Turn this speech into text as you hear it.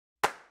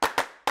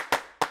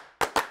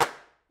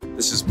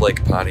This is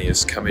Blake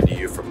Pontius coming to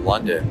you from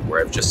London, where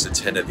I've just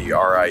attended the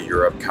RI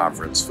Europe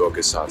conference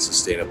focused on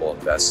sustainable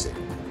investing.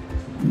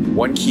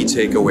 One key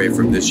takeaway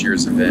from this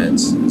year's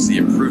event is the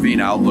improving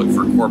outlook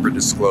for corporate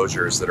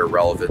disclosures that are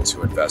relevant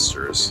to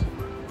investors.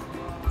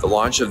 The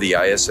launch of the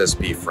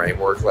ISSB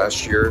framework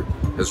last year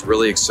has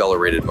really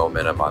accelerated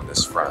momentum on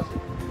this front.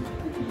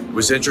 It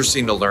was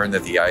interesting to learn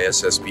that the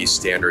ISSB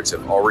standards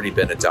have already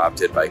been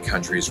adopted by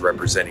countries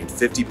representing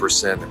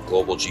 50% of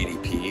global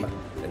GDP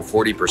and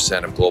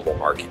 40% of global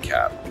market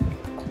cap.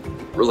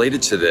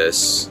 Related to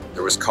this,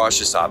 there was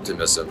cautious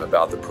optimism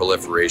about the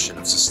proliferation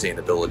of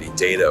sustainability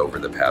data over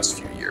the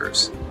past few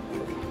years.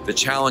 The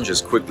challenge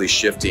is quickly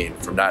shifting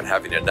from not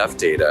having enough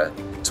data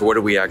to what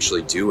do we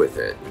actually do with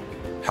it?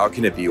 How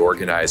can it be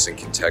organized and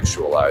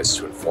contextualized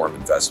to inform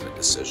investment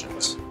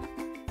decisions?